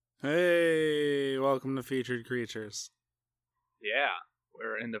welcome to Featured Creatures. Yeah,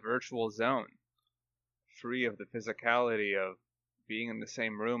 we're in the virtual zone, free of the physicality of being in the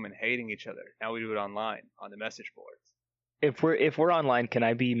same room and hating each other. Now we do it online on the message boards. If we're online, can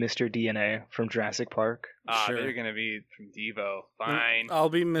I be Mr. DNA from Jurassic Park? Sure. They're gonna be from Devo. Fine. I'll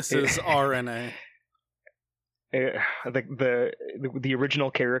be Mrs. RNA. The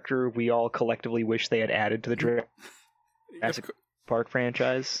original character we all collectively wish they had added to the Jurassic Park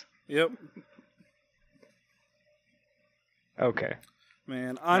franchise. Yep. Okay.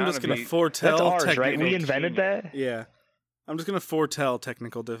 Man, I'm just going to That's foretell ours, technical... right? We invented that? Yeah. I'm just going to foretell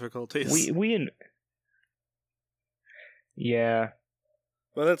technical difficulties. Yeah.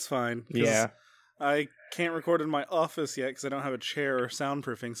 But that's fine. Yeah. I can't record in my office yet because I don't have a chair or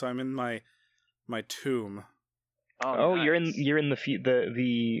soundproofing, so I'm in my tomb. Oh, nice. you're in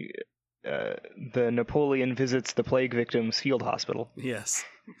the Napoleon visits the plague victims field hospital. Yes.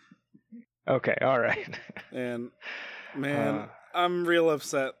 Okay, all right. And man, I'm real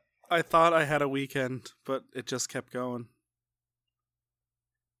upset. I thought I had a weekend, but it just kept going.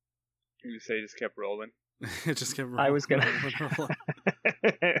 You say it just kept rolling. It just kept rolling. I was gonna.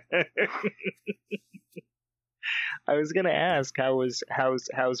 I was gonna ask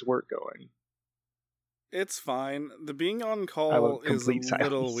how's work going? It's fine. The being on call is a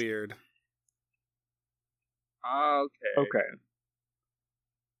little weird. Okay.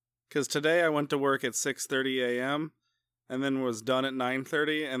 Because today I went to work at 6:30 a.m. and then was done at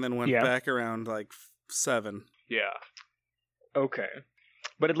 9:30 and then went back around like 7. Yeah. Okay.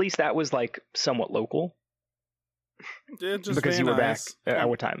 But at least that was like somewhat local. Yeah, just because Van you were Nuys. back.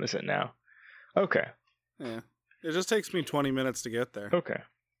 What time is it now? Okay. Yeah. It just takes me 20 minutes to get there. Okay.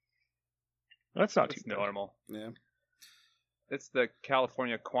 That's not too normal. Yeah. It's the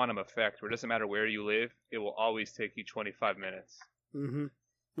California quantum effect, where it doesn't matter where you live, it will always take you 25 minutes. Mm-hmm.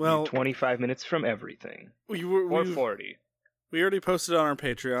 Well, 25 minutes from everything. Or 40. We already posted on our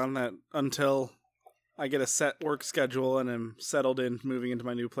Patreon that until I get a set work schedule and am settled in moving into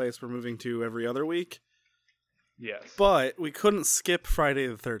my new place, we're moving to every other week. Yes. But we couldn't skip Friday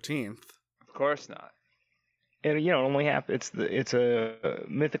the 13th. Of course not. And it only happens. It's a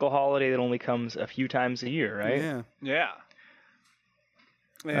mythical holiday that only comes a few times a year, right? Yeah. Yeah.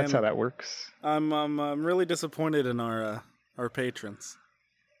 And that's how that works. I'm really disappointed in our patrons.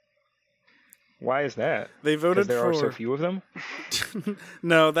 Why is that? They voted because there are so few of them.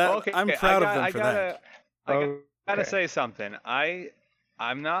 No, I'm proud of them for that. I gotta say something.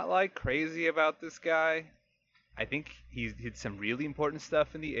 I'm not like crazy about this guy. I think he did some really important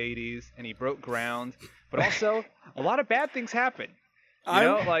stuff in the 80s, and he broke ground. But also, a lot of bad things happened.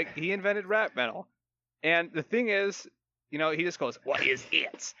 Like he invented rap metal. And the thing is, he just goes, "What is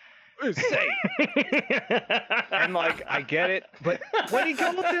it? Say." And like, I get it, but when he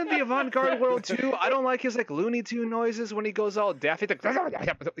goes in the avant-garde world too, I don't like his like Looney Tune noises when he goes all Daffy Duck.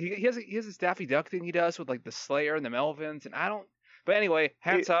 He has this Daffy Duck thing he does with like the Slayer and the Melvins, and I don't. But anyway,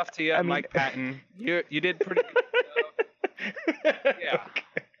 hats off to you, Mike Patton. You did pretty good. Yeah.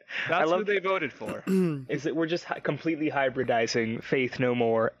 That's who they voted for. Is that we're just completely hybridizing Faith No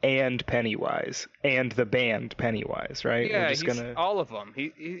More and Pennywise and the band Pennywise, right? Yeah, he's all of them.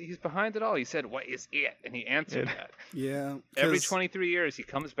 He's behind it all. He said, "What is it?" And he answered that. Yeah. Every 23 years, he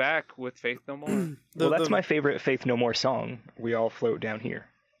comes back with Faith No More. That's my favorite Faith No More song. We all float down here.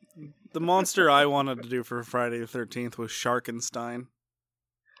 The monster I wanted to do for Friday the 13th was Sharkenstein.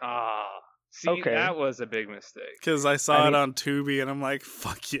 See, that was a big mistake. Because I saw it on Tubi, and I'm like,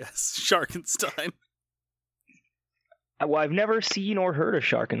 fuck yes, Sharkenstein. Well, I've never seen or heard of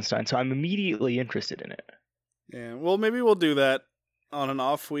Sharkenstein, so I'm immediately interested in it. Yeah, well, maybe we'll do that on an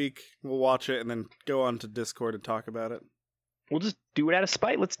off week. We'll watch it and then go on to Discord and talk about it. We'll just do it out of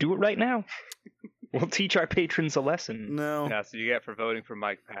spite. Let's do it right now. We'll teach our patrons a lesson. No. Yeah, so you get for voting for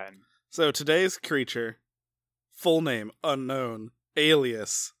Mike Patton. So today's creature, full name, unknown,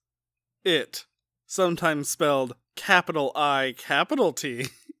 alias... It, sometimes spelled capital I, capital T.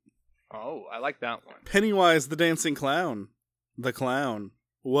 Oh, I like that one. Pennywise the Dancing Clown. The Clown.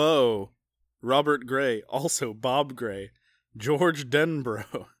 Whoa. Robert Gray, also Bob Gray. George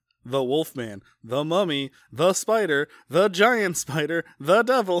Denbrough. The Wolfman. The Mummy. The Spider. The Giant Spider. The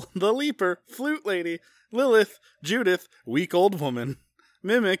Devil. The Leaper. Flute Lady. Lilith. Judith. Weak Old Woman.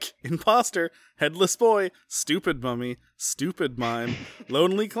 Mimic, Imposter, Headless Boy, Stupid Mummy, Stupid Mime,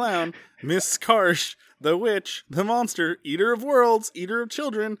 Lonely Clown, Miss Karsh, The Witch, The Monster, Eater of Worlds, Eater of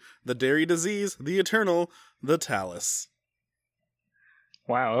Children, The Dairy Disease, The Eternal, The Talus.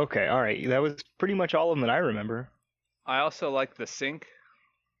 Wow, okay, alright. That was pretty much all of them that I remember. I also like the sink.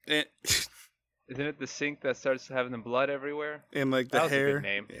 Isn't it the sink that starts having the blood everywhere? And like the that was hair. A good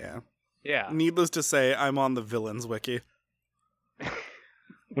name. Yeah. Yeah. Needless to say, I'm on the villains wiki.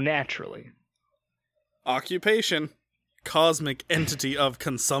 Naturally. Occupation: cosmic entity of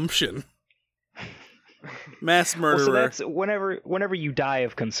consumption. Mass murderer. Well, so that's whenever you die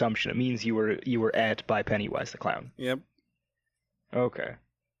of consumption, it means you were ate by Pennywise the Clown. Yep. Okay.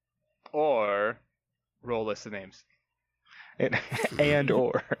 Or roll list of names.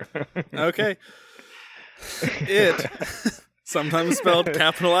 Or. Okay. It, sometimes spelled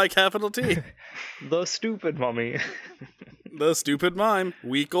capital I, capital T. The stupid mummy. The stupid mime.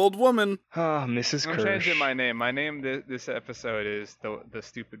 Weak old woman. Ah, Mrs. I'm Kirsch. changing my name. My name this episode is the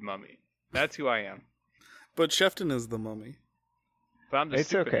stupid mummy. That's who I am. But Shefton is the mummy. But I'm the It's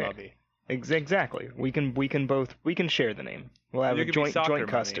stupid okay. mummy. Exactly. We can share the name. We'll have You a can be joint soccer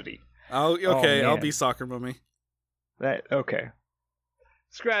custody. I'll man. be soccer mummy. Okay.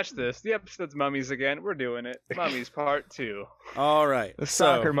 Scratch this. The episode's mummies again. We're doing it. Mummies part 2. All right. The so,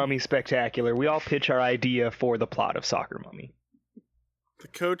 Soccer Mummy Spectacular. We all pitch our idea for the plot of Soccer Mummy. the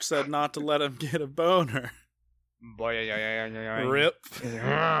coach said not to let him get a boner. Rip.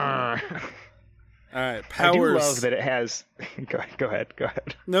 All right. Powers. I do love that it has. Go ahead.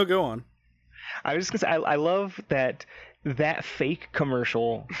 No, go on. I was just gonna say I love that fake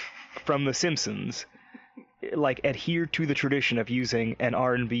commercial from The Simpsons, like, adhere to the tradition of using an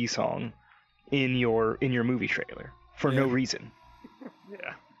R&B song in your movie trailer for no reason.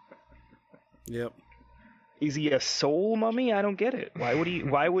 Yeah. Yep. Is he a soul mummy? I don't get it.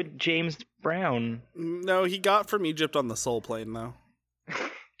 Why would James Brown? No, he got from Egypt on the soul plane, though.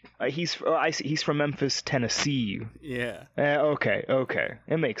 He's from Memphis, Tennessee. Yeah. Okay.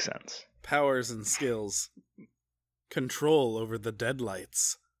 It makes sense. Powers and skills. Control over the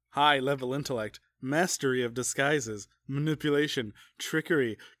deadlights. High-level intellect. Mastery of disguises. Manipulation.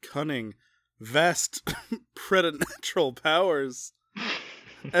 Trickery. Cunning. Vast preternatural powers.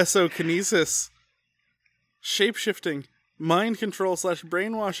 Esokinesis. Shapeshifting. Mind control /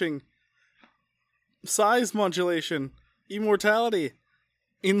 brainwashing. Size modulation. Immortality.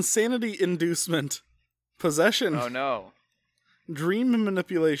 Insanity inducement. Possession. Oh no. Dream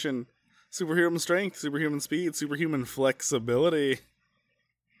manipulation. Superhuman strength, superhuman speed, superhuman flexibility.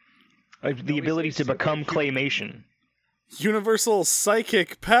 The ability to become claymation. Universal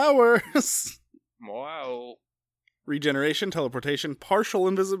psychic powers. Wow. Regeneration, teleportation, partial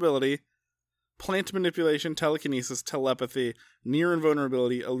invisibility, plant manipulation, telekinesis, telepathy, near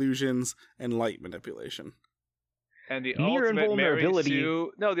invulnerability, illusions, and light manipulation. And the Near ultimate Mary invulnerability-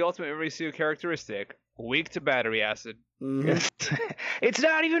 Sue. No, the ultimate Mary Sue characteristic: weak to battery acid. Mhm. It's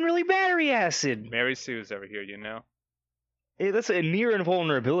not even really battery acid. Mary Sue's over here, you know. Hey, that's a near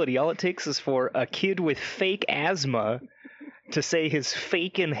invulnerability. All it takes is for a kid with fake asthma to say his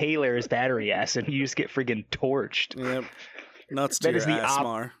fake inhaler is battery acid. You just get friggin' torched. Yep. Nuts to That your is the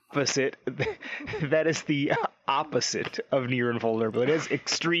asmar. Opposite. That is the opposite of near invulnerability. It has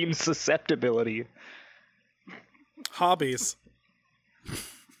extreme susceptibility. Hobbies.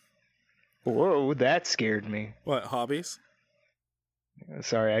 Whoa, that scared me. What, hobbies?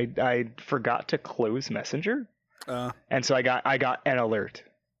 Sorry, I forgot to close Messenger, and so I got an alert.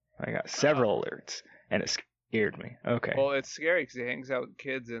 I got several alerts, and it scared me. Okay, Well, it's scary because he hangs out with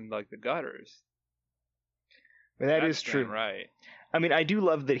kids in like the gutters. that That's is true. damn right. I mean, I do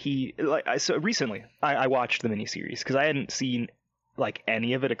love that he so recently I watched the miniseries because I hadn't seen like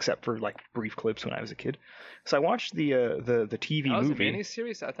any of it except for like brief clips when I was a kid. So I watched the TV That was movie. a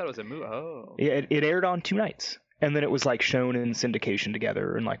miniseries? I thought it was a movie. Oh. Yeah, it aired on 2 nights, and then it was like shown in syndication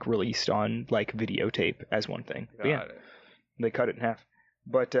together and like released on like videotape as one thing. But yeah, Got it. they cut it in half.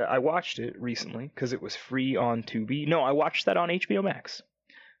 But I watched it recently because it was free on Tubi. No, I watched that on HBO Max.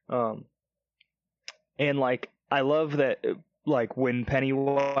 And like I love that. Like when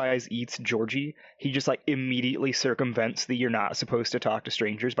Pennywise eats Georgie, he just like immediately circumvents the "you're not supposed to talk to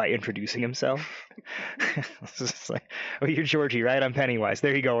strangers" by introducing himself. It's just like, "Oh, you're Georgie, right? I'm Pennywise.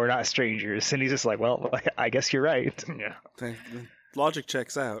 There you go. We're not strangers." And he's just like, "Well, I guess you're right." Yeah. The logic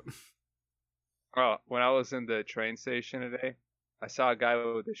checks out. Oh, when I was in the train station today, I saw a guy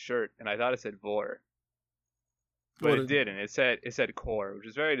with a shirt, and I thought it said Vor, but What it didn't. It said Core, which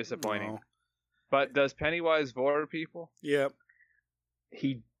is very disappointing. No. But does Pennywise Vor people? Yep.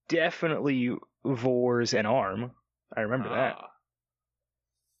 He definitely vores an arm. I remember that. Ah.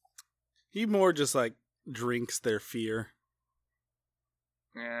 He more just like drinks their fear.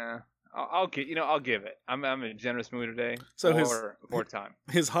 Yeah, I'll give it. I'm in a generous mood today. So more time.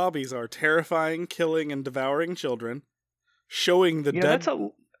 His hobbies are terrifying, killing, and devouring children, showing the You know, dead. that's a.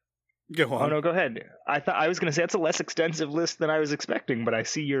 Go on. Oh no, go ahead. I was gonna say that's a less extensive list than I was expecting, but I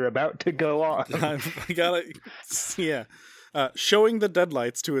see you're about to go on. I gotta, yeah. Showing the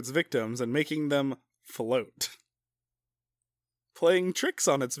deadlights to its victims and making them float. Playing tricks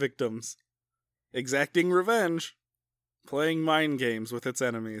on its victims. Exacting revenge. Playing mind games with its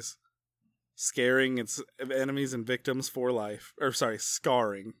enemies. Scaring its enemies and victims for life.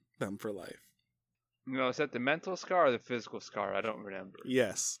 Scarring them for life. No, is that the mental scar or the physical scar? I don't remember.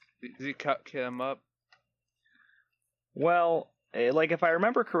 Yes. Did he cut him up? Well, like if I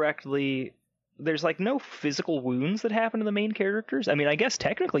remember correctly, there's like no physical wounds that happen to the main characters. I mean, I guess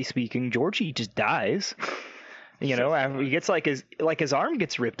technically speaking, Georgie just dies. You know, after he gets his arm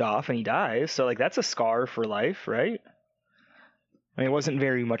gets ripped off and he dies. So like that's a scar for life, right? I mean, it wasn't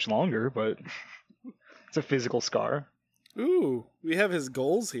very much longer, but it's a physical scar. Ooh, we have his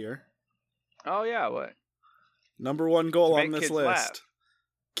goals here. Oh yeah, what? Number 1 goal on this list. Laugh.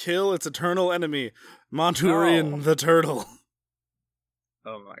 Kill its eternal enemy, Monturian the turtle.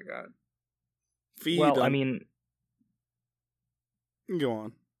 Oh my god. Feed well, on... I mean... Go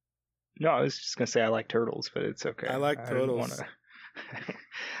on. No, I was just going to say I like turtles, but it's okay. I like turtles.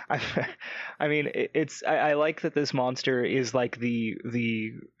 I mean, I like that this monster is like the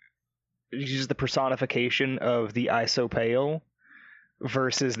personification of the Isopale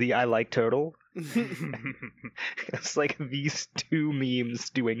versus the I like turtle. It's like these two memes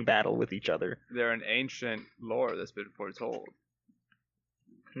doing battle with each other. They're an ancient lore that's been foretold.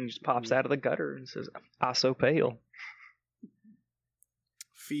 And he just pops out of the gutter and says, Isopale.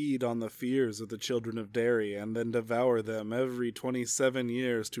 Feed on the fears of the children of Derry, and then devour them every 27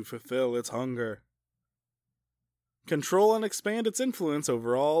 years to fulfill its hunger. Control and expand its influence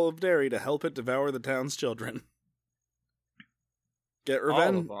over all of Derry to help it devour the town's children. Get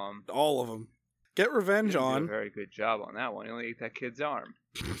revenge. All of them. Get revenge on. Did a very good job on that one. He only ate that kid's arm.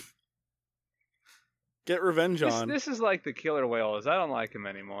 Get revenge on. This is like the killer whales. I don't like him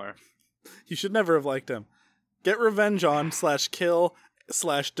anymore. You should never have liked him. Get revenge on / kill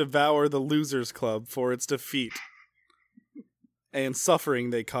 / devour the Losers Club for its defeat and suffering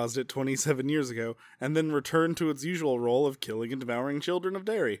they caused it 27 years ago, and then return to its usual role of killing and devouring children of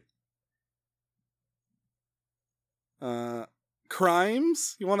Derry.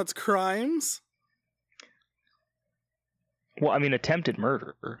 Crimes? You want its crimes? Well, I mean, attempted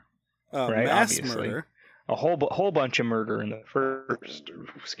murder. Right? Mass Obviously. murder. A whole bunch of murder in the first.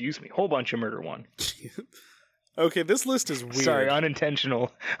 Whole bunch of murder one. Okay, this list is weird. Sorry,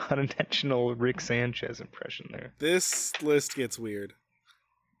 unintentional Rick Sanchez impression there. This list gets weird.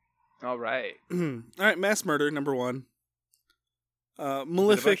 All right. All right, mass murder, number 1.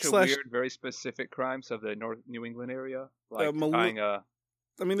 Malefic / weird, very specific crimes of the North New England area, like buying a.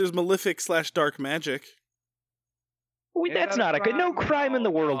 I mean, there's malefic / dark magic. Wait, that's not a good. No crime in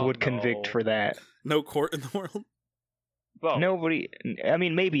the world would convict for that. No court in the world. Well, Nobody. I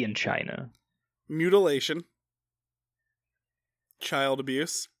mean, maybe in China. Mutilation. Child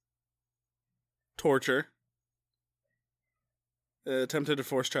abuse. Torture. Attempted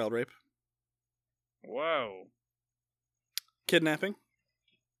forced child rape. Whoa. Kidnapping.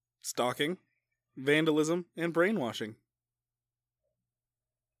 Stalking. Vandalism. And brainwashing.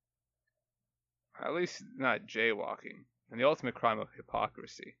 At least not jaywalking. And the ultimate crime of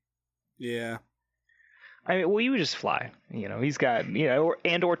hypocrisy. Yeah. I mean, well, you would just fly. You know, he's got,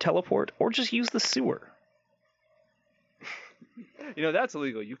 or teleport, or just use the sewer. That's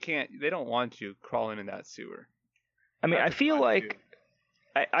illegal. You can't. They don't want you crawling in that sewer. I mean, I feel like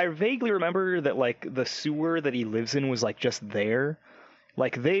I vaguely remember that like the sewer that he lives in was like just there.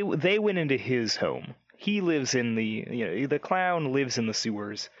 Like they went into his home. He lives in the clown lives in the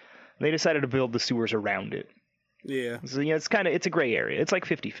sewers. They decided to build the sewers around it. Yeah. So it's a gray area. It's like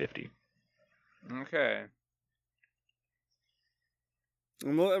 50-50. Okay.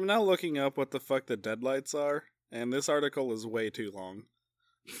 I'm now looking up what the fuck the deadlights are, and this article is way too long.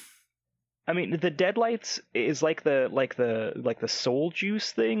 I mean, the deadlights is like the soul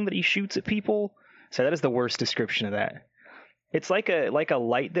juice thing that he shoots at people. So that is the worst description of that. It's like a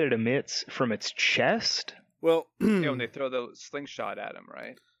light that it emits from its chest. Well, when they throw the slingshot at him,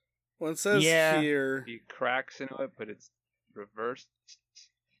 right? Well, it says here he cracks into it, but it's reversed.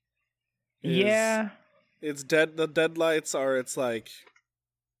 Yeah. It's dead. The deadlights are. It's like,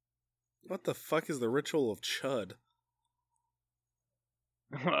 what the fuck is the ritual of Chud?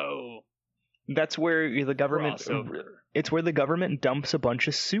 Whoa. That's where the government. Crossover. It's where the government dumps a bunch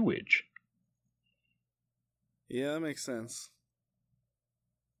of sewage. Yeah, that makes sense.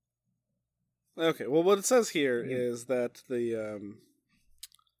 Okay, well, what it says here is that the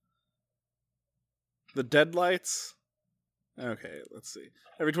deadlights. Okay, let's see.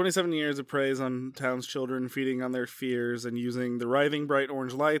 Every 27 years, it preys on town's children, feeding on their fears and using the writhing bright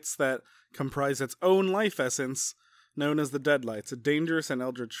orange lights that comprise its own life essence known as the Deadlights, a dangerous and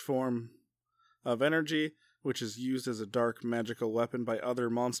eldritch form of energy, which is used as a dark magical weapon by another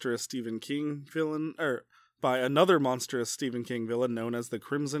monstrous Stephen King villain known as the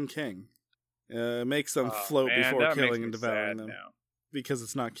Crimson King. Makes them float before killing and devouring them. Now. Because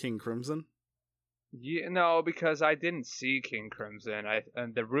it's not King Crimson? Yeah, no, because I didn't see King Crimson.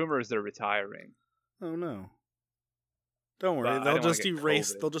 And the rumors they're retiring. Oh no. Don't worry, Well, they'll just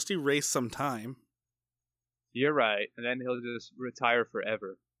erase some time. You're right, and then he'll just retire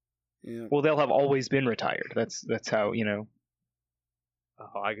forever. Yeah. Well, they'll have always been retired. That's how, you know.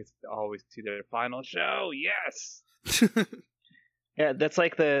 Oh, I get to always see their final show. Yes. Yeah, that's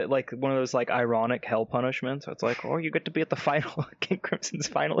like one of those like ironic hell punishments. It's like, oh, you get to be at the final King Crimson's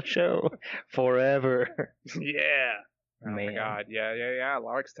final show forever. Yeah. Oh Man. my God. Yeah.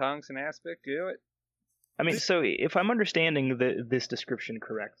 Lark's tongues and aspic. Do it. I mean, so if I'm understanding this description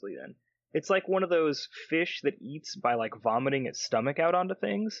correctly, then it's like one of those fish that eats by like vomiting its stomach out onto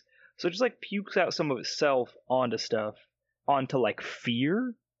things. So it just like pukes out some of itself onto stuff, onto like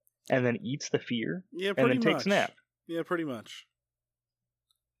fear, and then eats the fear, Yeah, and then takes a nap. Yeah, pretty much.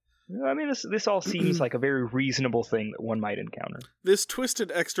 I mean, this all seems like a very reasonable thing that one might encounter. This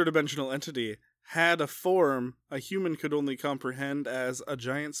twisted extra-dimensional entity had a form a human could only comprehend as a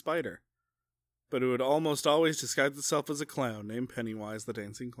giant spider. But it would almost always disguise itself as a clown named Pennywise the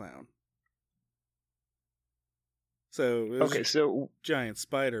Dancing Clown. So it was so giant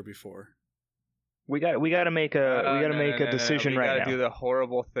spider before. we got to make a decision right now. We gotta do the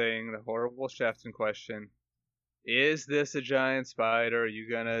horrible thing, the horrible Shefton question. Is this a giant spider? Are you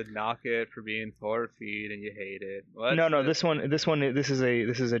gonna knock it for being 4 feet and you hate it? No. This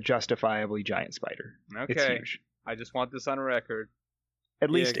is a justifiably giant spider. Okay. It's huge. I just want this on record. At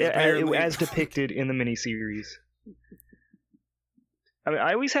least 'cause apparently- as depicted in the miniseries. I mean,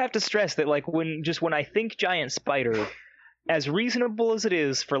 I always have to stress that, like, when I think giant spider, as reasonable as it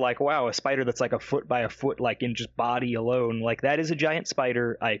is for, like, wow, a spider that's like a foot by a foot, like in just body alone, like that is a giant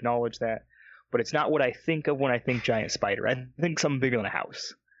spider. I acknowledge that, but it's not what I think of when I think giant spider. I think something bigger than a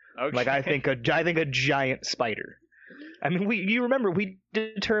house. Okay. Like I think a giant spider. I mean, you remember we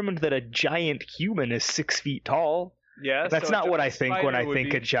determined that a giant human is 6 feet tall. Yeah, That's so not what I giant think when spider I would think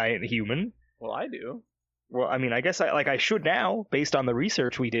be- a giant human. Well, I do. Well, I mean, I guess I should now, based on the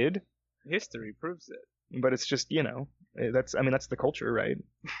research we did. History proves it. But it's just, you know, that's the culture, right?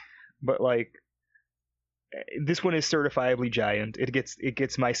 But like, this one is certifiably giant. It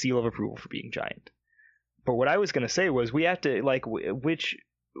gets my seal of approval for being giant. But what I was gonna say was we have to like which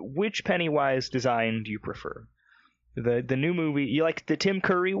Pennywise design do you prefer? The new movie, you like the Tim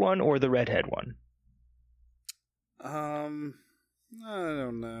Curry one or the redhead one? I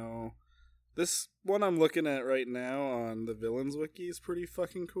don't know. This one I'm looking at right now on the Villains Wiki is pretty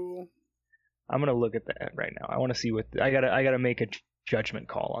fucking cool. I'm gonna look at that right now. I want to see what I gotta make a judgment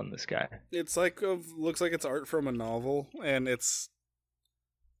call on this guy. It's like looks like it's art from a novel, and it's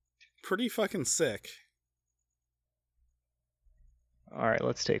pretty fucking sick. All right,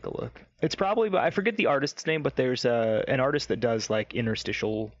 let's take a look. It's probably, I forget the artist's name, but there's an artist that does like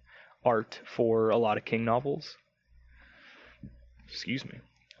interstitial art for a lot of King novels. Excuse me.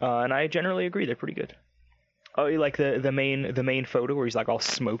 And I generally agree, they're pretty good. Oh, you like the main photo where he's like all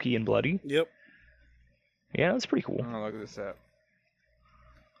smoky and bloody? Yep. Yeah, that's pretty cool. Oh, look at this up.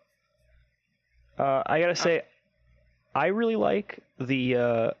 I gotta say, I really like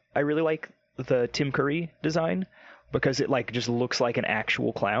the Tim Curry design because it like just looks like an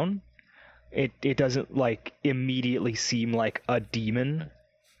actual clown. It doesn't like immediately seem like a demon.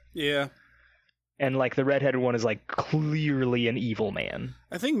 Yeah. And like the redheaded one is like clearly an evil man.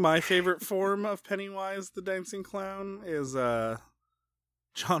 I think my favorite form of Pennywise the Dancing Clown is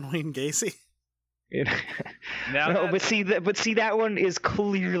John Wayne Gacy. No, but see that one is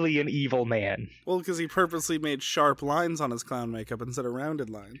clearly an evil man. Well, because he purposely made sharp lines on his clown makeup instead of rounded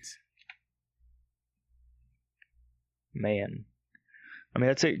lines. Man. I mean,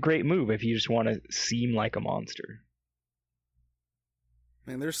 that's a great move if you just want to seem like a monster.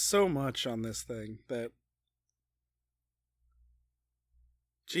 Man, there's so much on this thing that...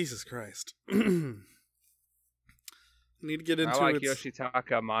 Jesus Christ. Need to get into I like its...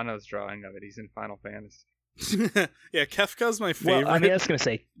 Yoshitaka Amano's drawing of it. He's in Final Fantasy. Yeah, Kefka's my favorite. Well, I mean, I was going to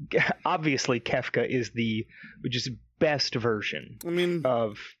say, obviously Kefka is the just best version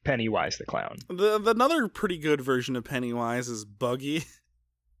of Pennywise the Clown. Another pretty good version of Pennywise is Buggy.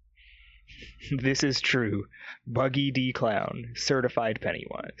 This is true. Buggy D. Clown, certified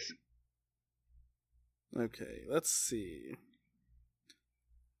Pennywise. Okay, let's see.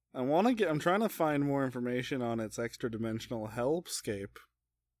 I'm trying to find more information on its extra-dimensional hellscape.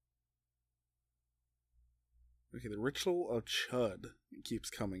 Okay, the ritual of Chud keeps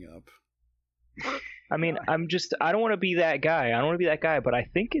coming up. I mean, I don't want to be that guy. But I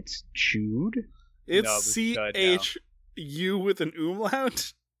think it's Chewed. It's No, it's CHU with an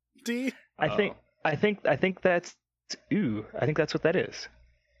umlaut. D. I think that's ooh. I think that's what that is.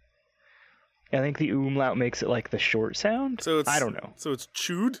 I think the umlaut makes it like the short sound. So I don't know. So it's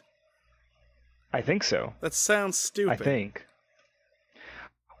chewed. I think so. That sounds stupid. I think.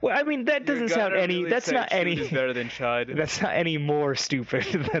 Well, I mean, that doesn't sound any. Really That's not any. Is better than Chud. That's not any more stupid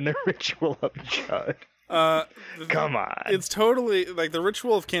than the ritual of Chud. Come on. It's totally like the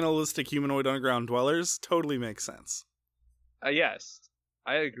ritual of cannibalistic humanoid underground dwellers. Totally makes sense. Yes,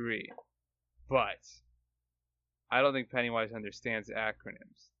 I agree, but I don't think Pennywise understands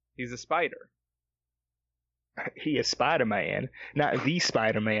acronyms. He's a spider. He is Spider-Man. Not the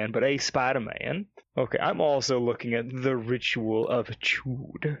Spider-Man, but a Spider-Man. Okay, I'm also looking at the ritual of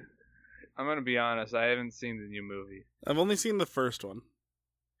Chewed. I'm gonna be honest. I haven't seen the new movie. I've only seen the first one.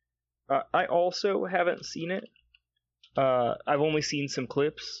 I also haven't seen it. I've only seen some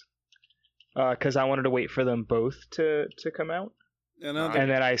clips because I wanted to wait for them both to come out, and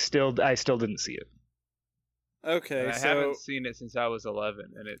then I still didn't see it. Okay, I haven't seen it since I was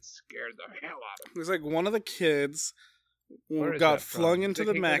 11, and it scared the hell out of me. It was like one of the kids Where is got that from? flung into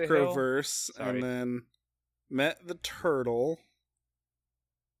the King of the Hill? macroverse Sorry. and then met the turtle.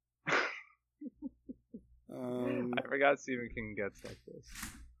 I forgot Stephen King gets like this.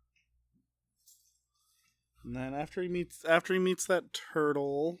 And then after he meets that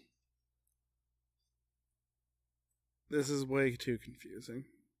turtle, this is way too confusing.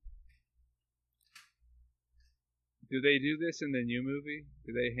 Do they do this in the new movie?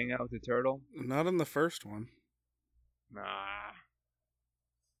 Do they hang out with the turtle? Not in the first one. Nah.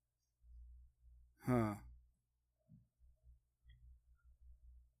 Huh.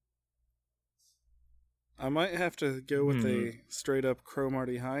 I might have to go with a straight up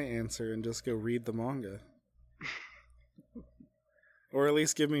Cromarty High answer and just go read the manga. Or at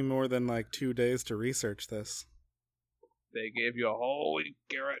least give me more than like 2 days to research this. They gave you a whole week,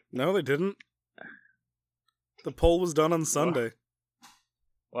 Garrett. No, they didn't. The poll was done on Sunday.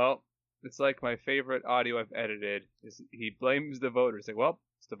 Well, it's like my favorite audio I've edited is he blames the voters. Like, well,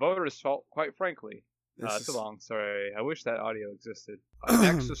 it's the voters' fault, quite frankly. It's a long story. I wish that audio existed. An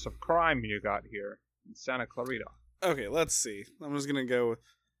nexus of crime you got here in Santa Clarita. Okay, let's see. I'm just gonna go with,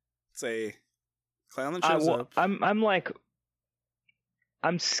 say, clown that shows up.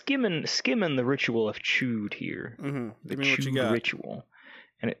 I'm skimming the ritual of Chewed here. Mm-hmm. The Give me what you Chewed got. ritual,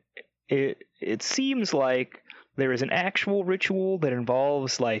 and it seems like there is an actual ritual that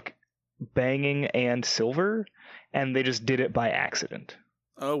involves like banging and silver, and they just did it by accident.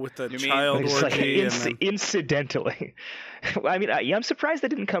 Oh, with the You mean- child Just, like, orgy. and then... incidentally. I mean, I'm surprised that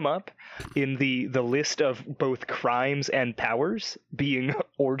didn't come up in the list of both crimes and powers being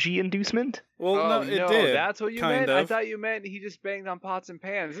orgy inducement. Well, no, it did. That's what you kind meant? of. I thought you meant he just banged on pots and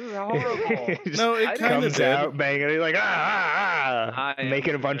pans. This is horrible. No, it I kind of comes did. out banging, he's like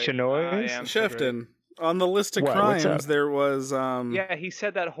making a bunch of noise. Shefton, on the list of What? What's crimes, up? there was Yeah, he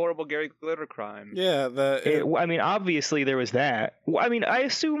said that horrible Gary Glitter crime. Yeah, I mean, obviously there was that. Well, I mean, I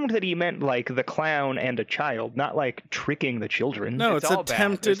assumed that he meant like the clown and a child, not like tricking the children. no, It's it's all bad.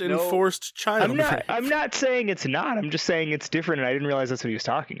 attempted There's no- enforced child rape. I'm not saying it's not. I'm just saying it's different, and I didn't realize that's what he was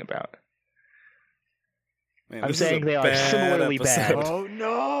talking about. Man, I'm this is saying a they are bad similarly episode. bad. Oh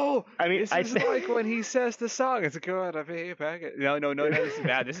no! I mean, this is like when he says the song. It's gonna be back. No, this is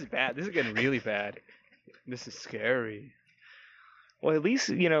bad. This is bad. This is getting really bad. This is scary. Well, at least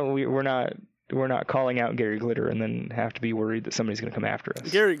we're not calling out Gary Glitter and then have to be worried that somebody's going to come after us.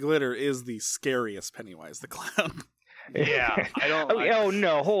 Gary Glitter is the scariest Pennywise the Clown. Yeah, I don't. Oh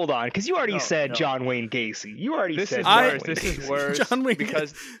no, hold on, because you already said no. John Wayne Gacy. You already This said is John worse. Wayne This Gacy. is worse. John Wayne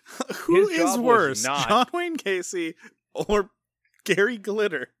because Who his is job was worse, not- John Wayne Casey or Gary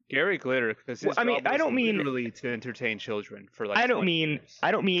Glitter? Gary Glitter, because his Well, I mean, job I was don't mean- literally to entertain children for like. I don't 20 mean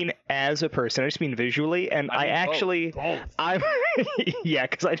years. as a person. I just mean visually, and I mean actually both. I'm yeah,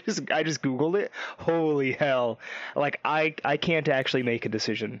 because I just googled it. Holy hell! Like I can't actually make a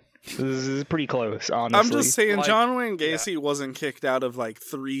decision. This is pretty close, honestly. I'm just saying, Like, John Wayne Gacy wasn't kicked out of like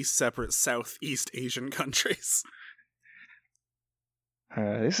 3 separate Southeast Asian countries.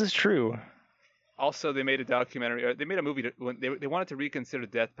 This is true. Also, they made a documentary. Or they made a movie. When they wanted to reconsider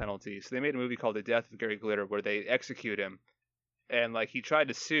death penalty, so they made a movie called The Death of Gary Glitter, where they execute him, and like he tried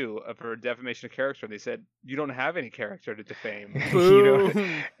to sue for defamation of character, and they said you don't have any character to defame. Boo.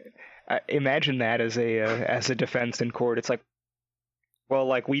 Imagine that as a defense in court. It's like, well,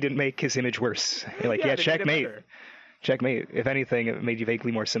 like we didn't make his image worse. You're like, yeah, they made it checkmate. better. Checkmate. If anything, it made you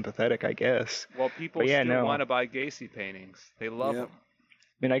vaguely more sympathetic, I guess. Well, people But yeah, still no. want to buy Gacy paintings. They love Yep. them.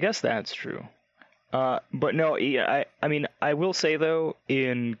 I mean, I guess that's true. But no, yeah, I mean, I will say though,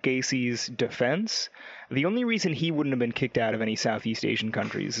 in Gacy's defense, the only reason he wouldn't have been kicked out of any Southeast Asian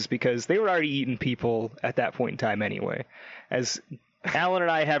countries is because they were already eating people at that point in time anyway. As Alan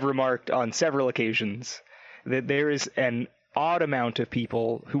and I have remarked on several occasions, that there is an odd amount of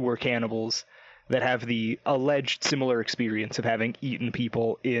people who were cannibals that have the alleged similar experience of having eaten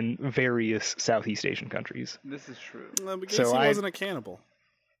people in various Southeast Asian countries. This is true. But Gacy So wasn't a cannibal.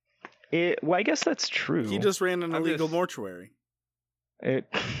 Well, I guess that's true. He just ran an I'm illegal just- mortuary. I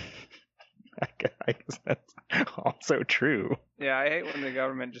guess that's also true. Yeah, I hate when the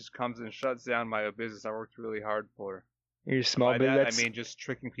government just comes and shuts down my business I worked really hard for. Your small By that, business. I mean just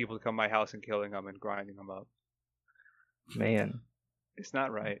tricking people to come to my house and killing them and grinding them up. Man, It's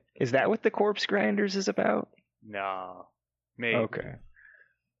not right. is that what the Corpse Grinders is about? No. Maybe.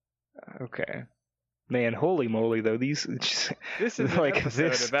 Okay. Man, holy moly, though these. Just, This is Like an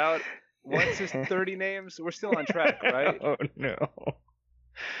episode this. about what's his 30 names? We're still on track, right? Oh no.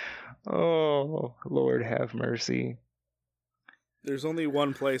 Oh Lord, have mercy. There's only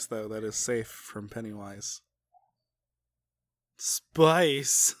one place though that is safe from Pennywise.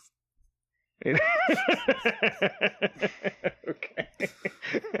 Spice. Okay.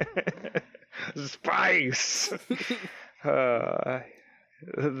 Spice.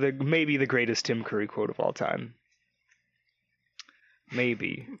 Maybe the greatest Tim Curry quote of all time.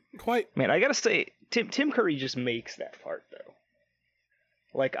 Maybe. Quite. Man, I gotta say, Tim Curry just makes that part though.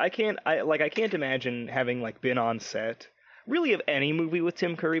 Like I can't imagine having like been on set, really of any movie with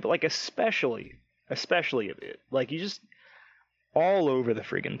Tim Curry, but like especially of it. Like you just all over the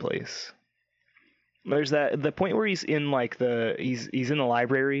friggin' place. There's the point where he's in like he's in the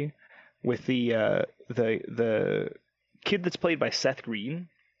library with the kid that's played by Seth Green,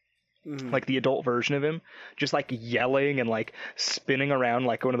 Mhm. like the adult version of him, just like yelling and like spinning around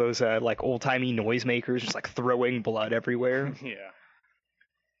like one of those like old timey noisemakers, just like throwing blood everywhere. Yeah.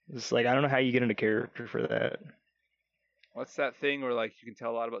 It's like I don't know how you get into character for that. What's that thing where like you can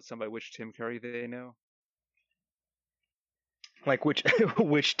tell a lot about somebody which Tim Curry they know? Like which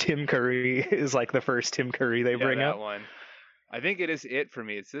Tim Curry is like the first Tim Curry they bring that up. one. I think it is it for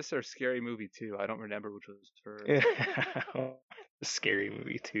me. It's this or Scary Movie 2. I don't remember which was first. Scary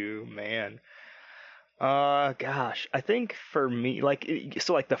Movie 2, man. Gosh, I think for me, like,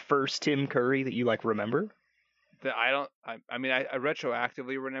 so like the first Tim Curry that you like remember. I mean, I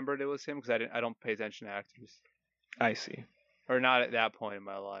retroactively remembered it was him because I don't pay attention to actors, I see. or not at that point in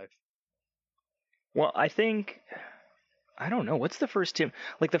my life. Well, I think I don't know what's the first Tim.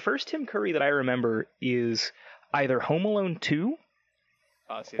 Like the first Tim Curry that I remember is either Home Alone 2. See,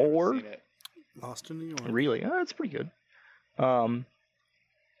 I've never Or- seen it. Lost in New York. Really? Oh, that's pretty good.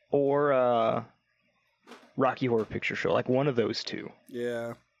 Or Rocky Horror Picture Show, like one of those two.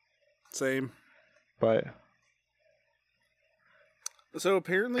 Yeah. Same. But So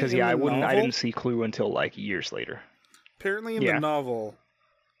apparently, because in I the novel, didn't see Clue until like years later. Apparently, in Yeah. the novel,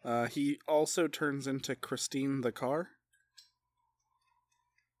 he also turns into Christine the car.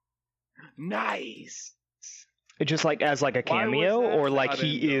 Nice. Just like as like a Why was cameo, that or like not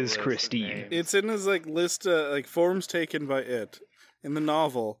he in the is list of Christine. names? It's in his like list, like forms taken by it. In the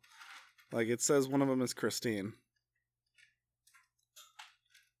novel, like it says one of them is Christine.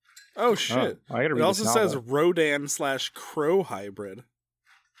 Oh shit! Oh, I gotta It read also this says novel. Rodan/Crow hybrid.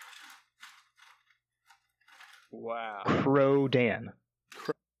 Wow. Crow Dan.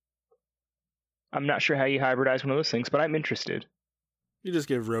 I'm not sure how you hybridize one of those things, but I'm interested. You just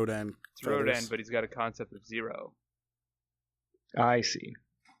give Rodan. It's Rodan, feathers. but he's got a concept of zero. I see.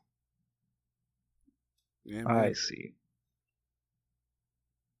 Yeah, I man. see.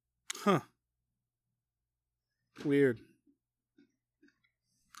 Huh. Weird.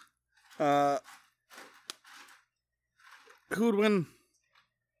 Who would win?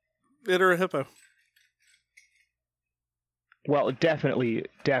 It or a hippo? Well, definitely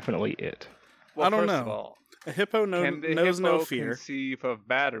it. Well, I don't first of know. all, A hippo can the knows hippo no fear. conceive of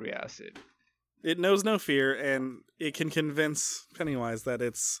battery acid? It knows no fear, and it can convince Pennywise that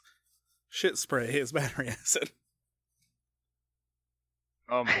its shit spray is battery acid.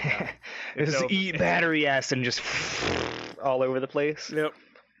 Oh my god. It's Just over. eat battery acid and just all over the place, Yep.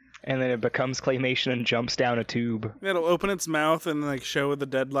 and then it becomes claymation and jumps down a tube. It'll open its mouth and like show the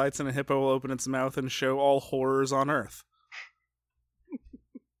deadlights, and a hippo will open its mouth and show all horrors on Earth.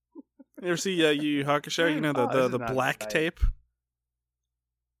 You ever see Yu Yu Hakusho? You know Oh, this the is the not black right. tape.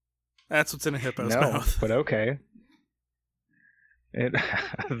 That's what's in a hippo's No, mouth. but okay.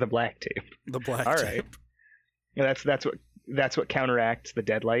 The black tape. The black All tape. right. Yeah, that's what counteracts the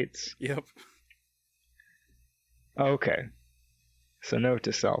deadlights. Yep. Okay. So note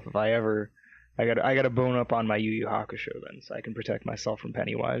to self: if I got to bone up on my Yu Yu Hakusho then, so I can protect myself from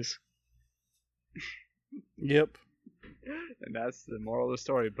Pennywise. Yep. And that's the moral of the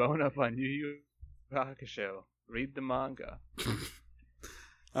story. Bone up on Yu Yu Hakusho. Read the manga.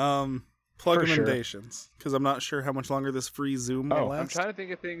 Plug For sure. recommendations, because I'm not sure how much longer this free Zoom will Oh, last. I'm trying to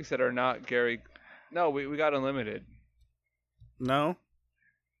think of things that are not Gary. No, we got unlimited. No?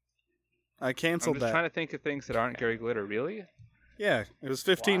 I I'm canceled just that. trying to think of things that aren't Gary Glitter. Really? Yeah, it was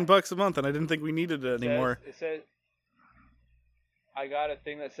 $15 a month, and I didn't think we needed it anymore. It says I got a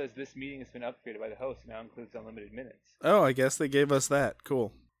thing that says this meeting has been upgraded by the host and now includes unlimited minutes. Oh, I guess they gave us that.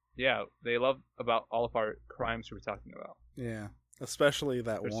 Cool. Yeah, they love about all of our crimes we're talking about. Yeah, especially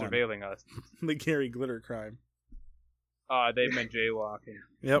that They're one. surveilling us. The Gary Glitter crime. They meant jaywalking.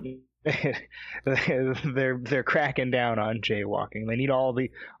 Yep. They're cracking down on jaywalking. They need all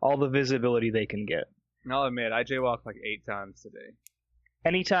the visibility they can get. And I'll admit, I jaywalked like 8 times today.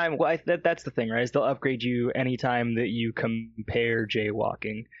 Anytime, well, that's the thing, right? Is they'll upgrade you anytime that you compare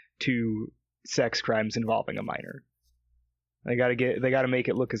jaywalking to sex crimes involving a minor. They gotta make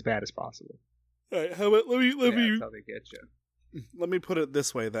it look as bad as possible. All right, how about let me That's how they get you. let me put it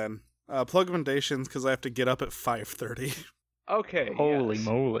this way then. Plug recommendations, because I have to get up at 5:30. Okay. Holy yes.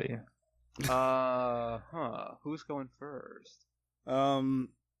 moly! Who's going first?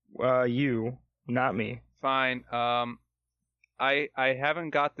 You, not me. Fine. I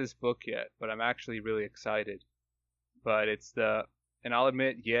haven't got this book yet, but I'm actually really excited. But and I'll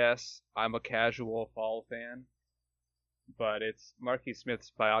admit, yes, I'm a casual Fall fan, but it's Marky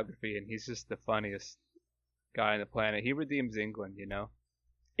Smith's biography, and he's just the funniest guy on the planet. He redeems England, you know.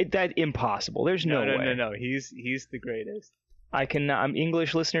 That impossible. There's no way. No. He's the greatest. I cannot. I'm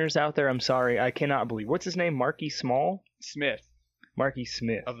English listeners out there. I'm sorry. I cannot believe. What's his name? Marky Small. Smith Marky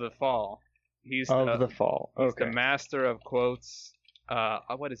Smith of the Fall. He's the Fall. He's Okay. the master of quotes.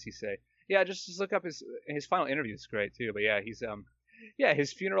 What does he say? Yeah, just look up his final interview is great too. But yeah,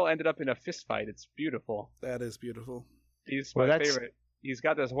 his funeral ended up in a fist fight. It's beautiful. That is beautiful. He's Well, my that's- favorite. He's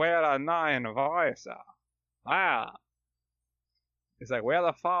got this where a nine voice. Wow. It's like where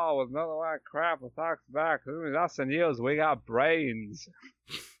the fall with another white crap with talks back. Who us and yous? We got brains.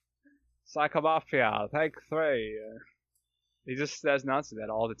 Psychomafia, take 3. He just says nonsense that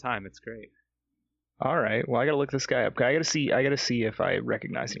all the time. It's great. All right. Well, I gotta look this guy up. I gotta see if I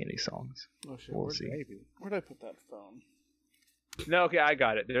recognize any of these songs. Oh shit! We'll see. Where'd I put that phone? No, okay, I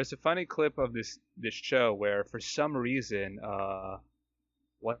got it. There's a funny clip of this show where, for some reason,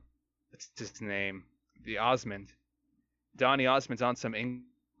 what's his name? The Osmond. Donny Osmond's on some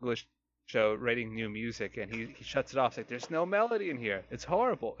English show rating new music, and he shuts it off. It's like, there's no melody in here. It's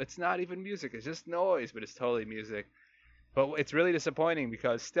horrible. It's not even music. It's just noise, but it's totally music. But it's really disappointing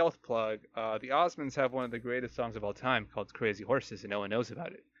because Stealth Plug, the Osmonds have one of the greatest songs of all time called Crazy Horses, and no one knows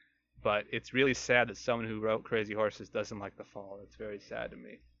about it. But it's really sad that someone who wrote Crazy Horses doesn't like The Fall. It's very sad to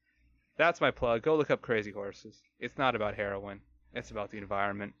me. That's my plug. Go look up Crazy Horses. It's not about heroin. It's about the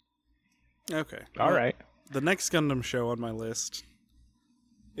environment. Okay. All right. The next Gundam show on my list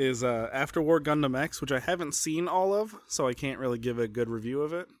is After War Gundam X, which I haven't seen all of, so I can't really give a good review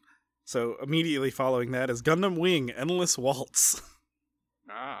of it. So immediately following that is Gundam Wing Endless Waltz,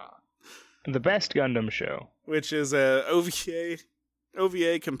 The best Gundam show. which is a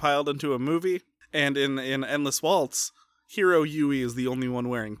OVA compiled into a movie. And in Endless Waltz, Hero Yui is the only one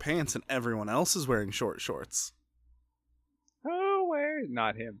wearing pants, and everyone else is wearing short shorts. Oh, where?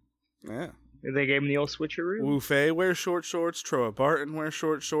 Not him. Yeah. They gave him the old switcheroo. Wu Fei wears short shorts. Troa Barton wears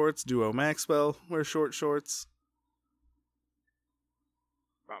short shorts. Duo Maxwell wears short shorts.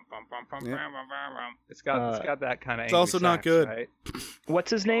 It's got that kind of. It's also not good. Right?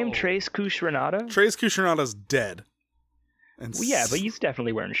 What's his name? Oh. Trace Kushranada? Trace Kushinada's dead. And Well, yeah, but he's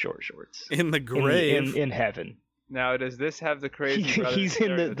definitely wearing short shorts. in the grave. In heaven. Now, does this have the crazy? brothers He's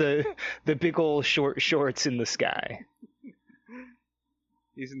in there? the big old short shorts in the sky.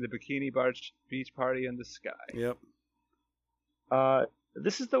 He's in the bikini beach party in the sky. Yep.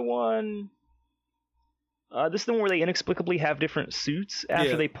 This is the one. This is the one where they inexplicably have different suits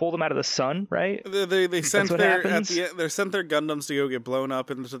after Yeah. they pull them out of the sun, right? They sent what their happens? they sent their Gundams to go get blown up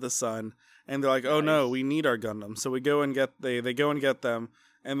into the sun, and they're like, "Oh no, Nice. we need our Gundams." So they go and get them,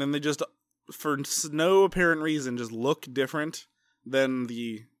 and then they just, for no apparent reason, just look different than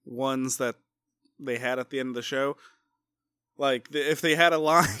the ones that they had at the end of the show. Like if they had a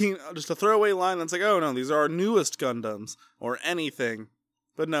line, just a throwaway line that's like, "Oh no, these are our newest Gundams," or anything,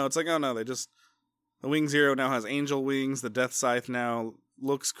 but no, it's like, "Oh no, they just." The Wing Zero now has angel wings. The Death Scythe now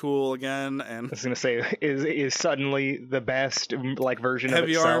looks cool again, I and was gonna say, is suddenly the best like version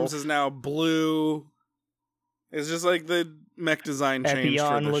Heavy of itself. Arms is now blue. It's just like the mech design changed for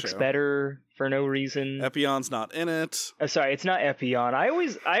Epion the looks show. better for no reason. Epion's not in it. Sorry, it's not Epion. I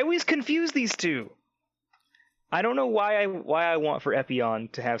always confuse these two. I don't know why I want for Epion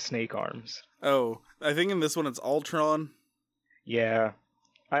to have snake arms. Oh, I think in this one it's Ultron. Yeah,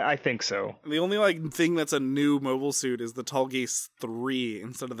 I think so. The only like thing that's a new mobile suit is the Tallgeese 3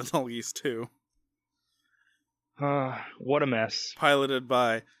 instead of the Tallgeese 2. What a mess. Piloted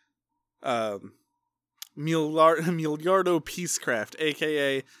by Miliardo Peacecraft,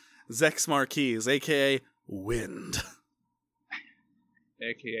 aka Zex Marquise, aka Wind.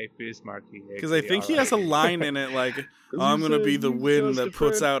 AKA Bismarck. Because I think he has a line in it like, I'm going to be the wind that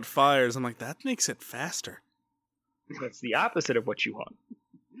puts out fires. I'm like, that makes it faster. That's the opposite of what you want.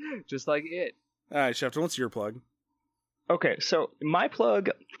 Just like it. All right, Shefton, what's your plug? Okay, so my plug,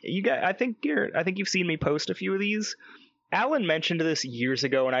 you guys, I think you've seen me post a few of these. Alan mentioned this years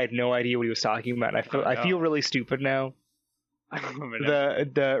ago, and I had no idea what he was talking about. And I feel really stupid now.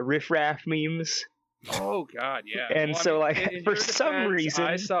 The riffraff memes. Oh God, yeah. And well, so, I mean, like, in for your some defense, reason,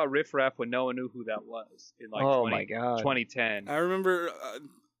 I saw Riff Raff when no one knew who that was in like my God. 2010. I remember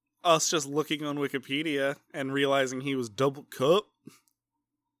us just looking on Wikipedia and realizing he was double cup.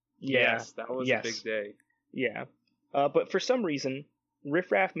 Yeah, Yes, that was a big day. yeah. But for some reason,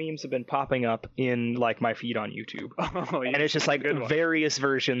 riffraff memes have been popping up in like my feed on YouTube, Oh, and it's just like good one. various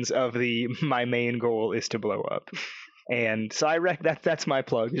versions of the my main goal is to blow up. And so that's my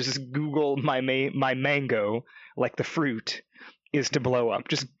plug. Just Google my mango, like the fruit, is to blow up.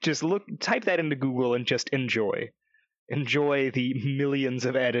 Just type that into Google and just enjoy the millions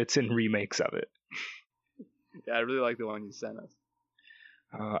of edits and remakes of it. Yeah, I really like the one you sent us.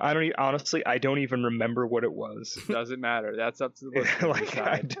 I don't even remember what it was. Doesn't matter. That's up to the listener Like, to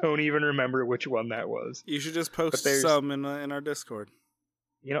I decide. don't even remember which one that was. You should just post there's- some in our Discord.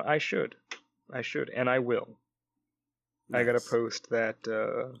 You know, I should, and I will. I gotta Nice. post that.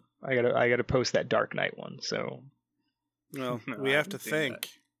 I gotta post that Dark Knight one. So Well, No, we I have to haven't seen thank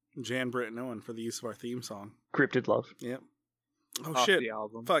Jan Britt Owen for the use of our theme song. Cryptid Love. Yep. Oh Off shit! the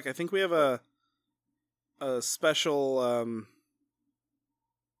album. Fuck! I think we have a special.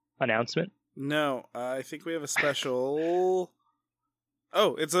 Announcement. No, I think we have a special.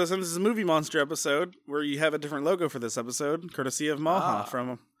 Oh, since this is a Movie Monster episode, where you have a different logo for this episode, courtesy of Maha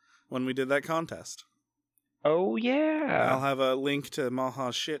from when we did that contest. Oh yeah. I'll have a link to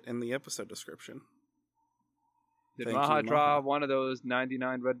Maha's shit in the episode description. Did Thank Maha you, draw Maha. one of those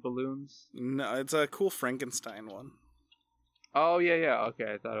 99 red balloons? No, it's a cool Frankenstein one. Oh, yeah. Okay,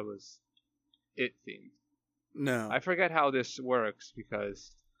 I thought it was it themed. No, I forget how this works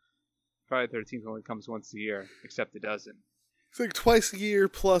because Friday the 13th only comes once a year, except it doesn't. it's like twice a year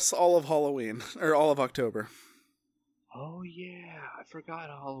plus all of Halloween or all of October. Oh, yeah. I forgot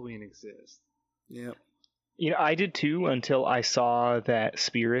Halloween exists. Yep. You know, I did too until I saw that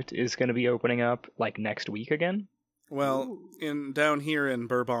Spirit is going to be opening up like next week again. Well, down here in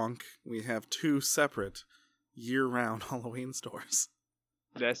Burbank, we have two separate year-round Halloween stores.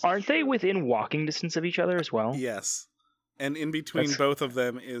 Aren't they within walking distance of each other as well? Yes, and in between That's- both of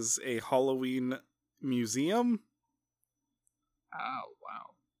them is a Halloween museum. Oh, wow.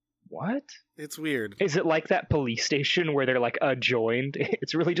 What? It's weird. Is it like that police station where they're like adjoined?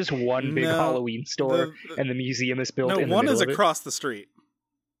 It's really just one big No, Halloween store, and the museum is built. No, in the one middle is of it? across the street.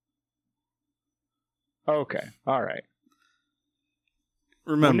 Okay, all right.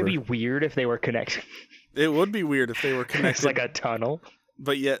 Remember, Wouldn't it be weird if they were connected? it would be weird if they were It's connected, like a tunnel.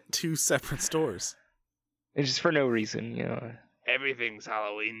 but yet two separate stores. It's just for no reason, you know. Everything's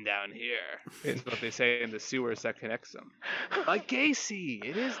Halloween down here. Is what they say in the sewers that connects them. Like Gacy,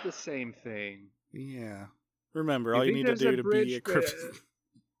 it is the same thing. Yeah. Remember, You all you think need to there's do a to be bridge a crypt.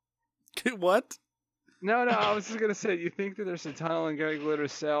 What? No, I was just gonna say, you think that there's a tunnel in Gary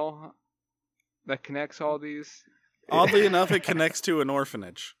Glitter's cell that connects all these? Oddly enough, it connects to an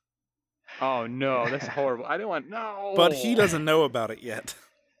orphanage, Oh no, that's horrible. I didn't want no. but he doesn't know about it yet.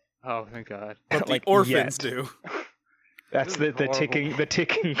 Oh, thank God. But the Like, orphans yet. do. That's This is horrible. the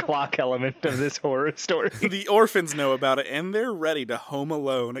ticking clock element of this horror story. The orphans know about it, and they're ready to home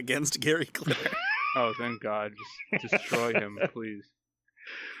alone against Gary Glitter. Oh, thank God. Just destroy him, please.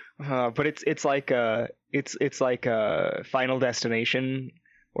 But it's like a Final Destination,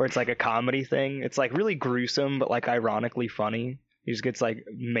 where it's like a comedy thing. It's like really gruesome, but like ironically funny. He just gets like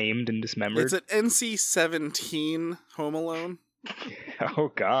maimed and dismembered. It's an NC-17 Home Alone.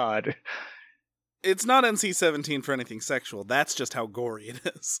 Oh God. It's not NC-17 for anything sexual. That's just how gory it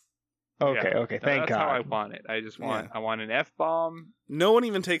is. Okay, Yeah, okay, thank that's how I God. want it. I just want Yeah. I want an F-bomb. No one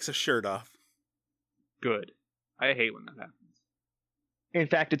even takes a shirt off. Good. I hate when that happens. In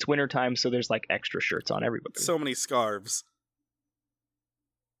fact, it's wintertime, so there's like extra shirts on everybody. So many scarves.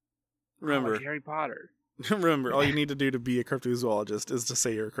 Remember, Like Harry Potter. remember, all you need to do to be a cryptozoologist is to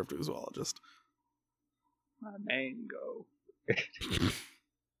say you're a cryptozoologist. My mango.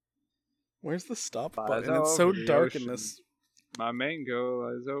 Where's the stop Lies button? It's so over the dark in ocean. this. My mango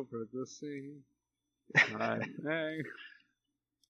lies over the sea. My mango.